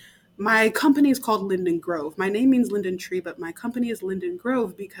so my company is called Linden Grove. My name means Linden Tree, but my company is Linden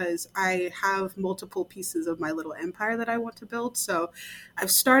Grove because I have multiple pieces of my little empire that I want to build. So I've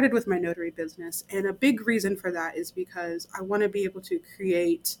started with my notary business. And a big reason for that is because I want to be able to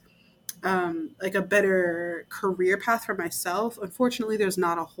create like a better career path for myself. Unfortunately, there's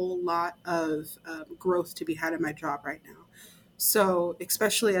not a whole lot of growth to be had in my job right now. So,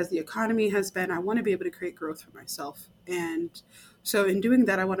 especially as the economy has been, I want to be able to create growth for myself. And so, in doing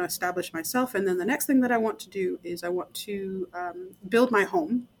that, I want to establish myself. And then the next thing that I want to do is I want to build my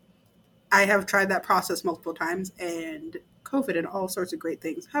home. I have tried that process multiple times, and COVID and all sorts of great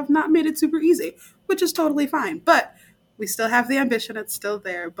things have not made it super easy, which is totally fine. But We still have the ambition, it's still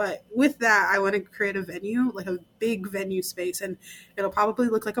there. But with that, I want to create a venue, like a big venue space. And it'll probably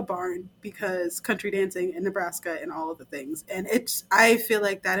look like a barn because country dancing in Nebraska and all of the things. And I feel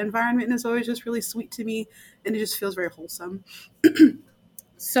like that environment is always just really sweet to me and it just feels very wholesome.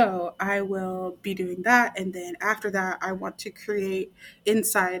 So I will be doing that. And then after that, I want to create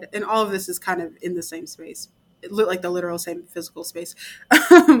inside, and all of this is kind of in the same space, it looked like the literal same physical space.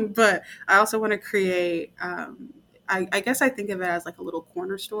 But I also want to create, I guess I think of it as like a little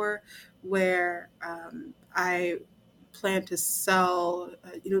corner store where I plan to sell,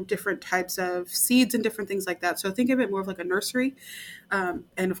 different types of seeds and different things like that. So think of it more of like a nursery.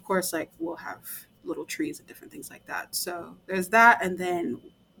 And of course, like we'll have little trees and different things like that. So there's that. And then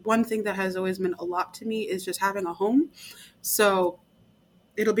one thing that has always meant a lot to me is just having a home. So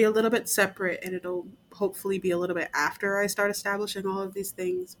it'll be a little bit separate and it'll hopefully be a little bit after I start establishing all of these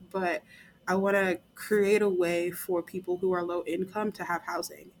things. But I want to create a way for people who are low income to have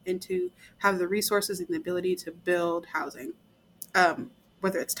housing and to have the resources and the ability to build housing,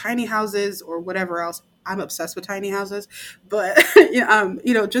 whether it's tiny houses or whatever else. I'm obsessed with tiny houses, but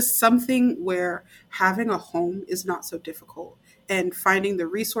just something where having a home is not so difficult and finding the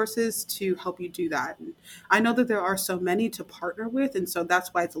resources to help you do that. And I know that there are so many to partner with, and so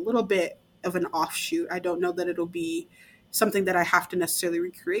that's why it's a little bit of an offshoot. I don't know that it'll be something that I have to necessarily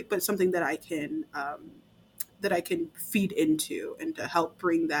recreate, but something that I can feed into and to help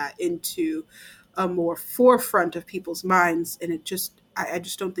bring that into a more forefront of people's minds. And I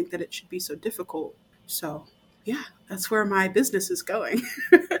just don't think that it should be so difficult. So yeah, that's where my business is going.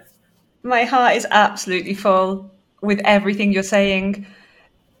 My heart is absolutely full with everything you're saying.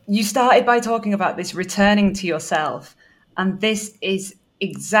 You started by talking about this returning to yourself, and this is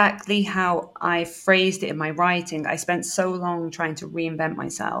exactly how I phrased it in my writing. I spent so long trying to reinvent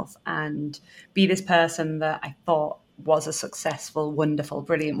myself and be this person that I thought was a successful, wonderful,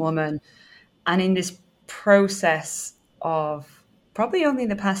 brilliant woman. And in this process of probably only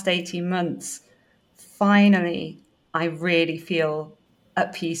the past 18 months, finally, I really feel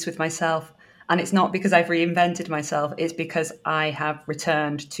at peace with myself. And it's not because I've reinvented myself, it's because I have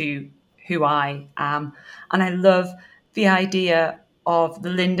returned to who I am. And I love the idea of the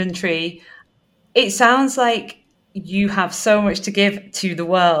linden tree. It sounds like you have so much to give to the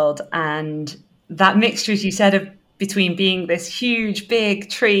world. And that mixture, as you said, of between being this huge, big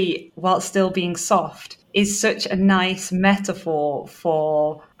tree while still being soft is such a nice metaphor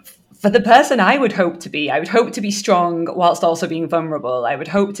for the person I would hope to be. I would hope to be strong whilst also being vulnerable. I would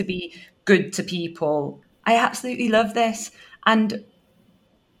hope to be good to people. I absolutely love this. And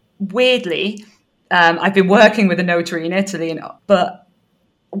weirdly, I've been working with a notary in Italy, but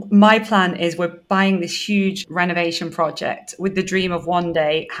my plan is we're buying this huge renovation project with the dream of one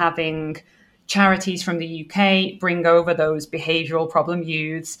day having charities from the UK bring over those behavioral problem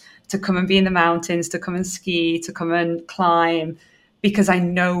youths to come and be in the mountains, to come and ski, to come and climb, because I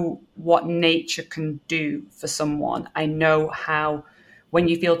know what nature can do for someone. I know how when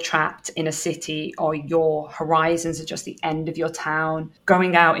you feel trapped in a city or your horizons are just the end of your town,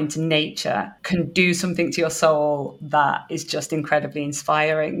 going out into nature can do something to your soul that is just incredibly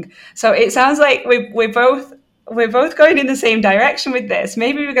inspiring. So it sounds like we're both going in the same direction with this.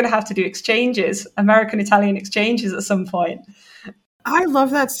 Maybe we're going to have to do exchanges, American-Italian exchanges at some point. I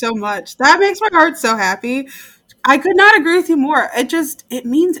love that so much. That makes my heart so happy. I could not agree with you more. It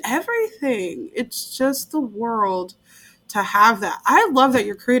means everything. It's just the world to have that. I love that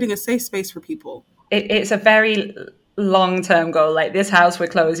you're creating a safe space for people. It's a very long-term goal. Like this house we're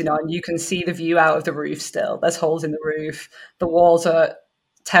closing on, you can see the view out of the roof still. There's holes in the roof. The walls are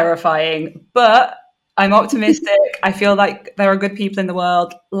terrifying, but I'm optimistic. I feel like there are good people in the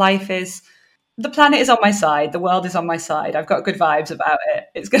world. The planet is on my side. The world is on my side. I've got good vibes about it.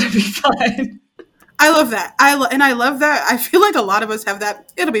 It's going to be fine. I love that. I love that. I feel like a lot of us have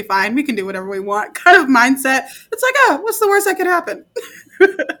that. It'll be fine. We can do whatever we want kind of mindset. It's like, oh, what's the worst that could happen?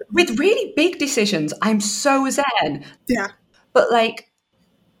 With really big decisions, I'm so zen. Yeah. But like,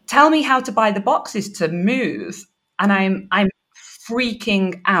 tell me how to buy the boxes to move, and I'm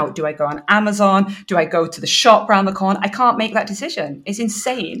freaking out. Do I go on Amazon? Do I go to the shop around the corner? I can't make that decision. It's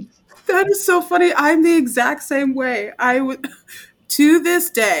insane. That is so funny. I'm the exact same way. I would to this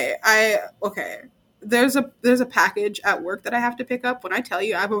day. Okay. There's a package at work that I have to pick up. When I tell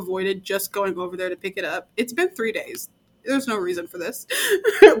you I've avoided just going over there to pick it up, it's been 3 days. There's no reason for this.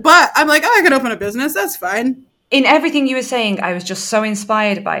 But I'm like, oh, I can open a business. That's fine. In everything you were saying, I was just so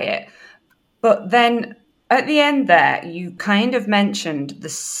inspired by it. But then at the end there, you kind of mentioned the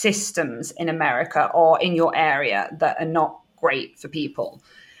systems in America or in your area that are not great for people.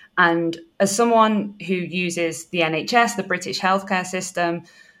 And as someone who uses the NHS, the British healthcare system,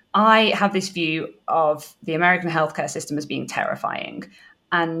 I have this view of the American healthcare system as being terrifying.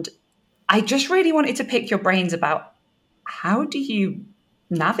 And I just really wanted to pick your brains about how do you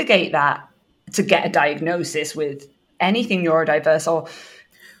navigate that to get a diagnosis with anything neurodiverse or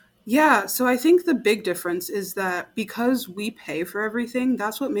Yeah, so I think the big difference is that because we pay for everything,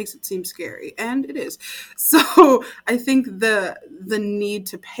 that's what makes it seem scary, and it is. So I think the need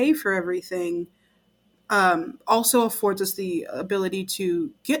to pay for everything also affords us the ability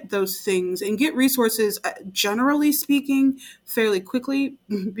to get those things and get resources, generally speaking, fairly quickly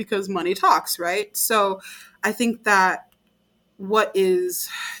because money talks, right? So I think that what is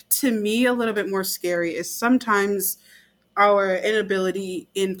to me a little bit more scary is sometimes our inability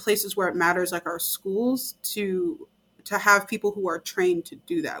in places where it matters, like our schools, to have people who are trained to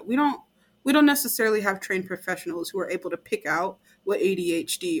do that. We don't necessarily have trained professionals who are able to pick out what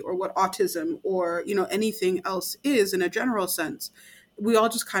ADHD or what autism or anything else is in a general sense. We all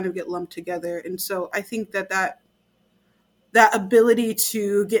just kind of get lumped together, and so I think that ability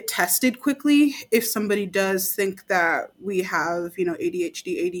to get tested quickly if somebody does think that we have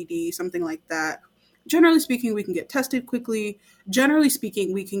ADHD, ADD, something like that. Generally speaking, we can get tested quickly. Generally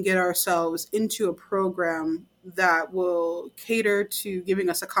speaking, we can get ourselves into a program that will cater to giving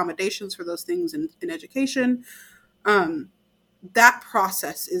us accommodations for those things in education. um, that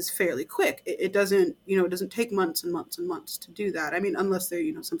process is fairly quick. It doesn't, it doesn't take months and months and months to do that. I mean, unless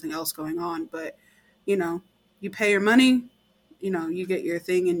there's, something else going on, but, you know, you pay your money, you get your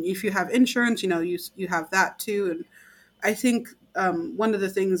thing. And if you have insurance, you have that too. And I think one of the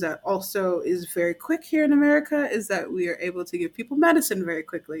things that also is very quick here in America is that we are able to give people medicine very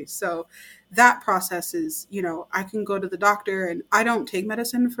quickly. So that process is, I can go to the doctor, and I don't take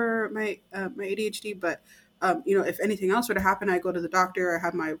medicine for my ADHD, but if anything else were to happen, I go to the doctor, I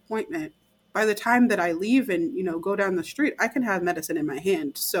have my appointment. By the time that I leave and go down the street, I can have medicine in my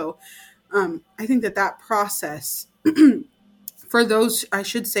hand. So I think that process for those, I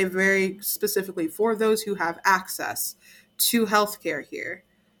should say very specifically, for those who have access to healthcare here,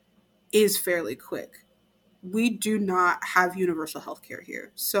 is fairly quick. We do not have universal healthcare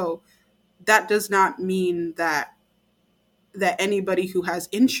here. So that does not mean that anybody who has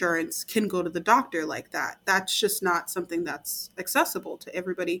insurance can go to the doctor like that. That's just not something that's accessible to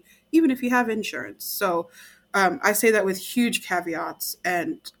everybody, even if you have insurance. So I say that with huge caveats.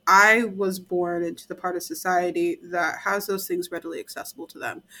 And I was born into the part of society that has those things readily accessible to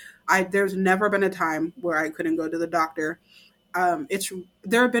them. There's never been a time where I couldn't go to the doctor. It's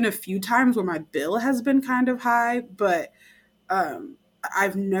There have been a few times where my bill has been kind of high, but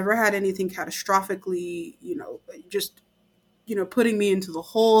I've never had anything catastrophically, just putting me into the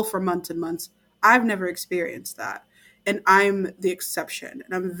hole for months and months. I've never experienced that. And I'm the exception.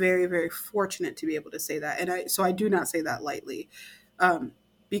 And I'm very, very fortunate to be able to say that. So I do not say that lightly.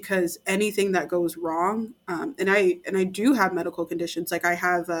 Because anything that goes wrong, and I do have medical conditions. Like I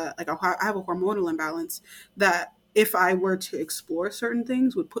have I have a hormonal imbalance that if I were to explore certain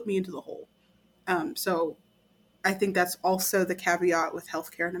things would put me into the hole. So I think that's also the caveat with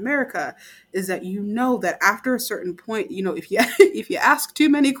healthcare in America, is that that after a certain point, if you if you ask too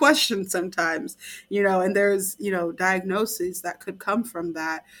many questions sometimes, and there's diagnoses that could come from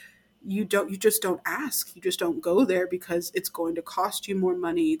that, you just don't ask, you just don't go there because it's going to cost you more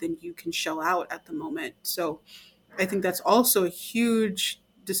money than you can shell out at the moment. So I think that's also a huge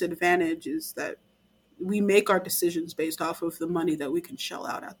disadvantage, is that we make our decisions based off of the money that we can shell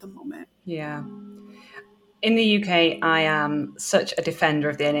out at the moment. yeah. In the UK, I am such a defender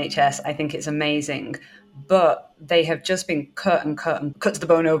of the NHS. I think it's amazing. But they have just been cut and cut and cut to the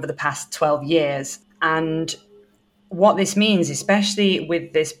bone over the past 12 years. And what this means, especially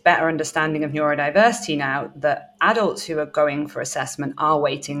with this better understanding of neurodiversity now, that adults who are going for assessment are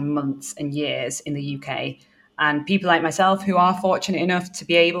waiting months and years in the UK. And people like myself who are fortunate enough to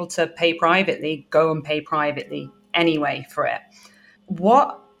be able to pay privately go and pay privately anyway for it.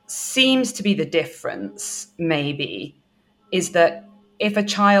 What seems to be the difference, maybe, is that if a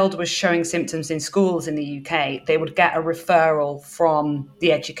child was showing symptoms in schools in the UK, they would get a referral from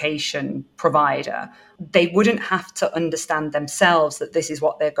the education provider. They wouldn't have to understand themselves that this is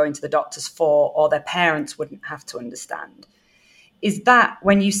what they're going to the doctors for, or their parents wouldn't have to understand. Is that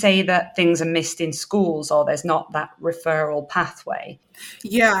when you say that things are missed in schools or there's not that referral pathway?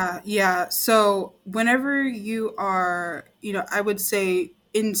 Yeah, yeah. So whenever you are, I would say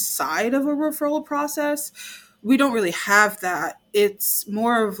inside of a referral process, we don't really have that. It's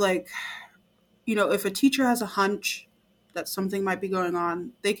more of like, if a teacher has a hunch, that something might be going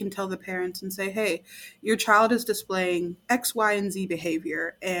on, they can tell the parents and say, hey, your child is displaying X, Y, and Z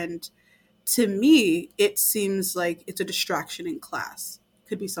behavior. And to me, it seems like it's a distraction in class.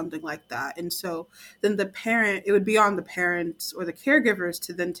 Could be something like that. And so then the parent, it would be on the parents or the caregivers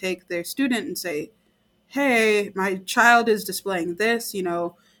to then take their student and say, hey, my child is displaying this,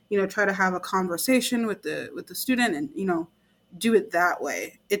 try to have a conversation with the student and, do it that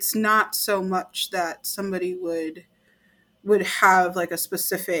way. It's not so much that somebody would have like a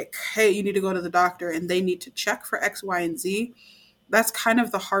specific, hey, you need to go to the doctor and they need to check for X, Y, and Z. That's kind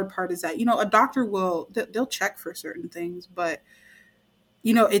of the hard part, is that, a doctor they'll check for certain things, but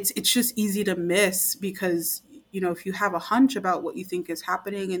it's just easy to miss because, if you have a hunch about what you think is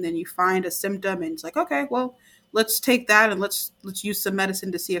happening and then you find a symptom and it's like, okay, well, let's take that and let's use some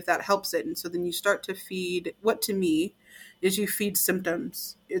medicine to see if that helps it. And so then you start to feed, what to me is you feed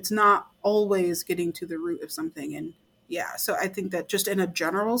symptoms. It's not always getting to the root of something. And yeah, so I think that just in a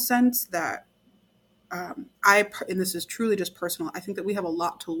general sense that and this is truly just personal, I think that we have a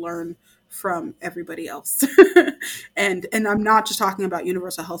lot to learn from everybody else. And I'm not just talking about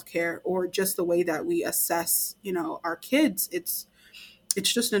universal health care or just the way that we assess, our kids. It's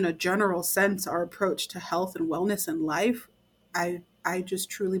just in a general sense, our approach to health and wellness in life. I just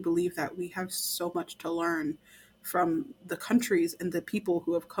truly believe that we have so much to learn from the countries and the people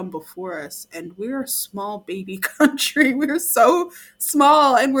who have come before us. And we're a small baby country. We're so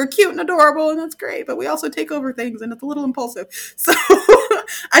small and we're cute and adorable and that's great, but we also take over things and it's a little impulsive. So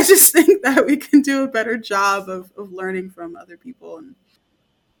I just think that we can do a better job of learning from other people.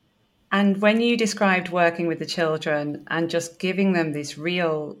 And when you described working with the children and just giving them this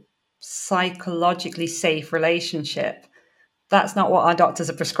real psychologically safe relationship, that's not what our doctors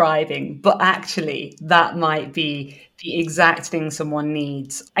are prescribing, but actually that might be the exact thing someone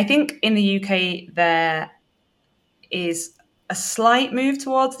needs. I think in the UK, there is a slight move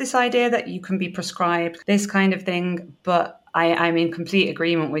towards this idea that you can be prescribed this kind of thing, but I'm in complete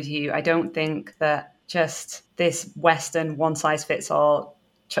agreement with you. I don't think that just this Western one-size-fits-all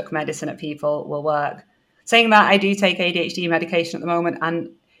chuck medicine at people will work. Saying that, I do take ADHD medication at the moment, and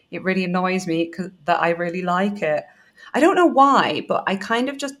it really annoys me that I really like it. I don't know why, but I kind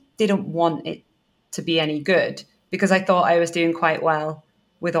of just didn't want it to be any good because I thought I was doing quite well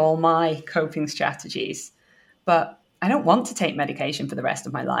with all my coping strategies. But I don't want to take medication for the rest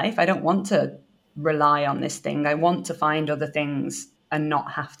of my life. I don't want to rely on this thing. I want to find other things and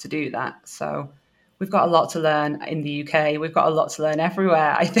not have to do that. So we've got a lot to learn in the UK. We've got a lot to learn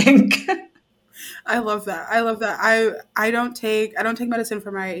everywhere, I think. I love that. I love that. I don't take medicine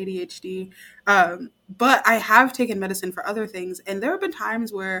for my ADHD, but I have taken medicine for other things, and there have been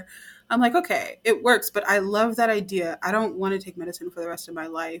times where I'm like, okay, it works, but I love that idea. I don't want to take medicine for the rest of my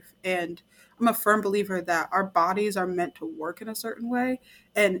life, and I'm a firm believer that our bodies are meant to work in a certain way,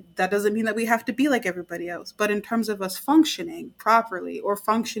 and that doesn't mean that we have to be like everybody else. But in terms of us functioning properly or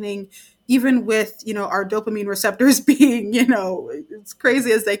functioning even with, our dopamine receptors being, as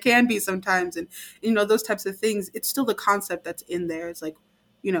crazy as they can be sometimes, and, those types of things, it's still the concept that's in there. It's like,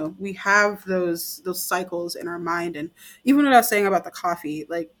 we have those cycles in our mind. And even what I was saying about the coffee,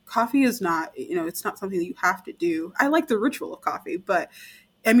 like coffee is not, it's not something that you have to do. I like the ritual of coffee, but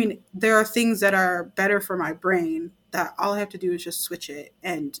I mean, there are things that are better for my brain that all I have to do is just switch it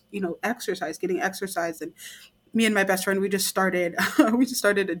and, exercise, getting exercise. And me and my best friend, we just started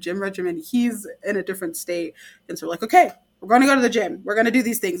a gym regimen. He's in a different state. And so we're like, okay, we're going to go to the gym. We're going to do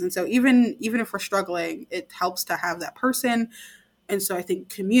these things. And so even if we're struggling, it helps to have that person. And so I think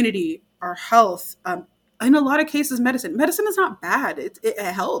community, our health, in a lot of cases, medicine is not bad. It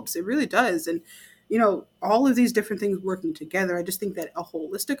helps. It really does. And, all of these different things working together. I just think that a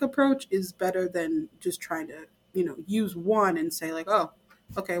holistic approach is better than just trying to, use one and say like, oh,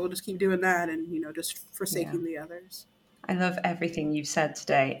 okay, we'll just keep doing that and, just forsaking the others. I love everything you've said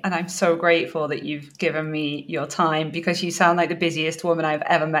today. And I'm so grateful that you've given me your time because you sound like the busiest woman I've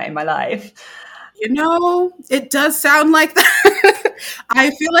ever met in my life. It does sound like that. I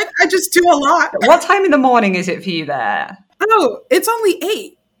feel like I just do a lot. What time in the morning is it for you there? Oh, it's only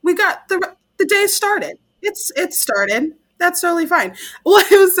 8. We got the day started. It's started. That's totally fine. Well,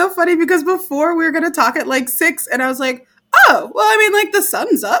 it was so funny because before we were going to talk at like 6 and I was like, oh, well, I mean, like the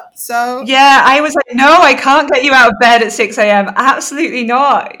sun's up, so. Yeah, I was like, no, I can't get you out of bed at 6 a.m. Absolutely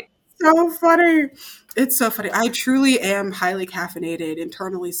not. So funny. It's so funny. I truly am highly caffeinated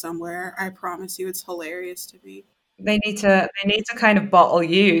internally somewhere. I promise you, it's hilarious to me. They need to kind of bottle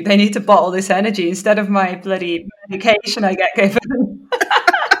you. They need to bottle this energy instead of my bloody medication I get given.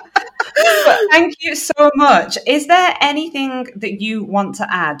 thank you so much. Is there anything that you want to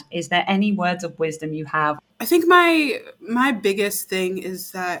add? Is there any words of wisdom you have? I think my biggest thing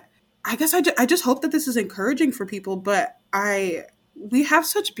is that I guess I just hope that this is encouraging for people, but we have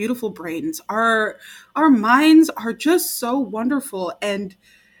such beautiful brains. Our minds are just so wonderful, and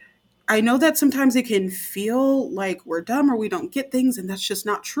I know that sometimes it can feel like we're dumb or we don't get things, and that's just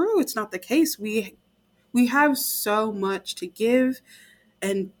not true. It's not the case. We have so much to give,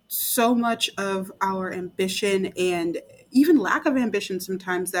 and so much of our ambition and even lack of ambition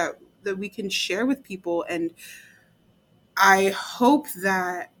sometimes that we can share with people. And I hope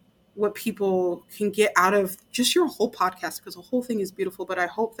that what people can get out of just your whole podcast, because the whole thing is beautiful, but I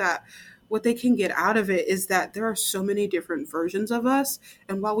hope that what they can get out of it is that there are so many different versions of us.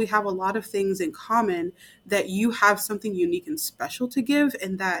 And while we have a lot of things in common, that you have something unique and special to give,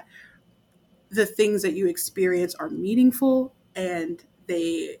 and that the things that you experience are meaningful and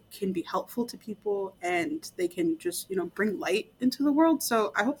they can be helpful to people, and they can just, bring light into the world.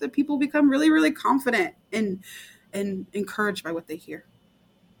 So I hope that people become really, really confident and encouraged by what they hear.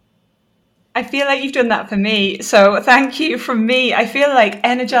 I feel like you've done that for me. So thank you from me. I feel like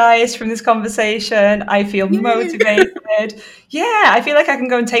energized from this conversation. I feel Yay. motivated. Yeah, I feel like I can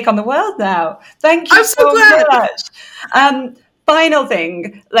go and take on the world now. Thank you I'm so glad. much. Final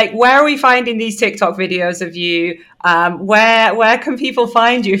thing, like, where are we finding these TikTok videos of you? Where can people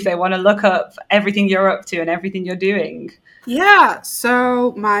find you if they want to look up everything you're up to and everything you're doing? Yeah,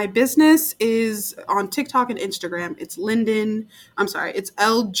 so my business is on TikTok and Instagram. It's it's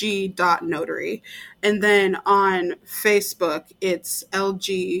lg.notary. And then on Facebook, it's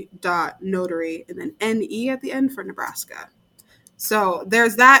lg.notary and then NE at the end for Nebraska. So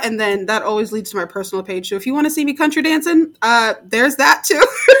there's that, and then that always leads to my personal page. So if you want to see me country dancing, there's that too.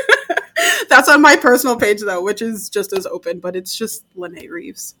 That's on my personal page though, which is just as open, but it's just Lene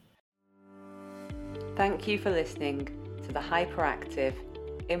Reeves. Thank you for listening to the Hyperactive,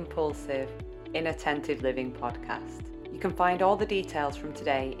 Impulsive, Inattentive Living podcast. You can find all the details from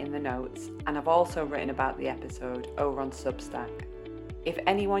today in the notes, and I've also written about the episode over on Substack. If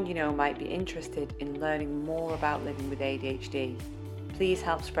anyone you know might be interested in learning more about living with ADHD, please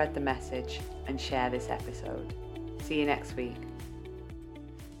help spread the message and share this episode. See you next week.